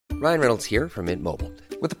Ryan Reynolds here from Mint Mobile.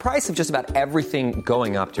 With the price of just about everything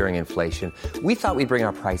going up during inflation, we thought we'd bring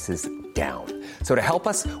our prices down. So to help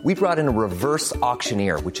us, we brought in a reverse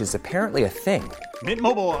auctioneer, which is apparently a thing. Mint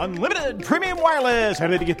Mobile Unlimited Premium Wireless. How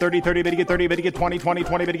to get 30, 30, bit to get 30, bit to get 20, 20,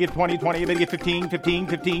 20, bit to get 20, 20, bit to get 15, 15,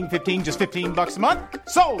 15, 15, just $15 a month?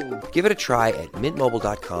 Sold! Give it a try at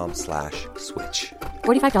mintmobile.com/switch.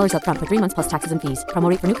 $45 up front for 3 months plus taxes and fees. Promo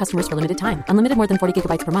rate for new customers for limited time. Unlimited more than 40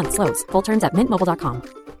 gigabytes per month. Slows full terms at mintmobile.com.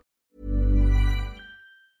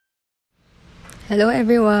 Hello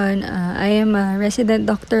everyone, I am a resident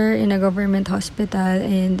doctor in a government hospital,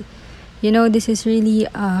 and this is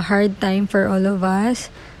really a hard time for all of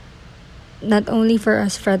us. Not only for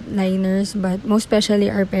us frontliners, but most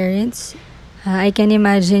especially our parents. I can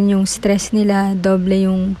imagine yung stress nila, doble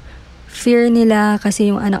yung fear nila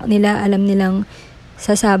kasi yung anak nila alam nilang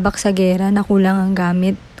sasabak sa gera na kulang ang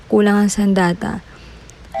gamit, kulang ang sandata.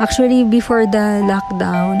 Actually, before the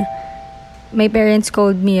lockdown, my parents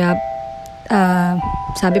called me up.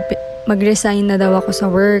 Sabi mag-resign na daw ako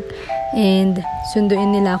sa work and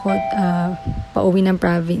sunduin nila ako pauwi ng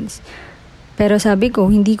province. Pero sabi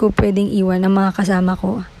ko, hindi ko pwedeng iwan ang mga kasama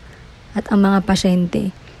ko at ang mga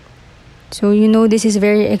pasyente. So this is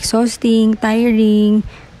very exhausting, tiring,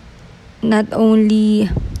 not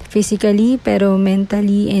only physically pero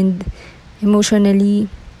mentally and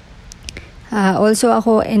emotionally. Also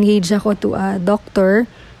ako engaged ako to a doctor.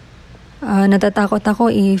 Natatakot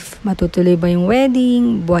ako if matutuloy ba yung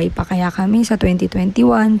wedding, buhay pa kaya kami sa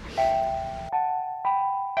 2021.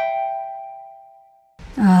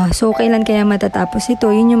 So kailan kaya matatapos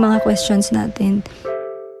ito? Yun yung mga questions natin.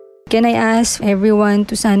 Can I ask everyone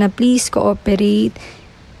to sana please cooperate?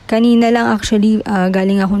 Kanina lang actually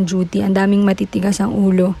galing akong duty. Ang daming matitigas ang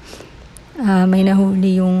ulo. May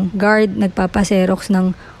nahuli yung guard, nagpapaserox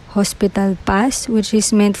ng hospital pass, which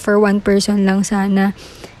is meant for one person lang sana.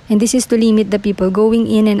 And this is to limit the people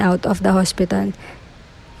going in and out of the hospital.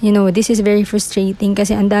 This is very frustrating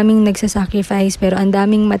kasi ang daming nagsasacrifice pero ang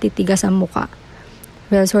daming matitigas ang muka.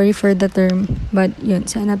 Well, sorry for the term, but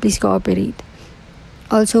sana please cooperate.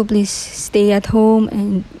 Also, please stay at home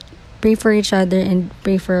and pray for each other and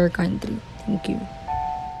pray for our country. Thank you.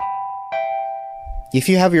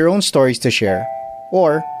 If you have your own stories to share,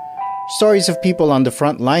 or stories of people on the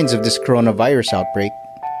front lines of this coronavirus outbreak,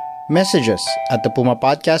 message us at the Puma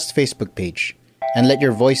Podcast Facebook page and let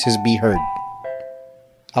your voices be heard.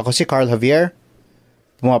 Ako si Carl Javier,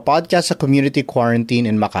 Puma Podcast sa Community Quarantine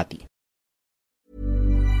in Makati.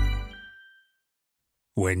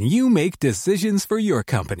 When you make decisions for your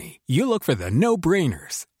company, you look for the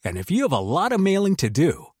no-brainers. And if you have a lot of mailing to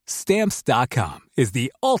do, Stamps.com is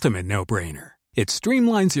the ultimate no-brainer. It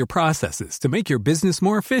streamlines your processes to make your business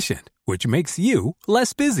more efficient, which makes you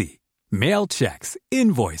less busy. Mail checks,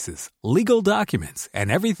 invoices, legal documents,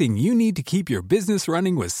 and everything you need to keep your business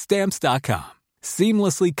running with Stamps.com.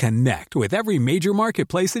 Seamlessly connect with every major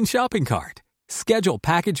marketplace and shopping cart. Schedule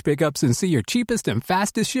package pickups and see your cheapest and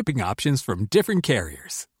fastest shipping options from different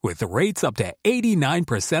carriers, with rates up to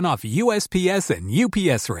 89% off USPS and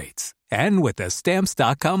UPS rates. And with the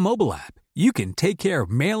Stamps.com mobile app, you can take care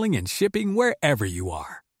of mailing and shipping wherever you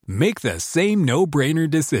are. Make the same no-brainer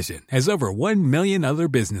decision as over 1 million other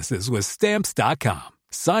businesses with Stamps.com.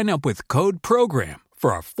 Sign up with code PROGRAM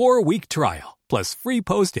for a 4-week trial, plus free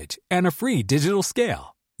postage and a free digital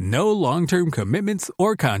scale. No long-term commitments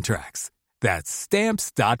or contracts. That's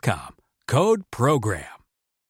Stamps.com. Code PROGRAM.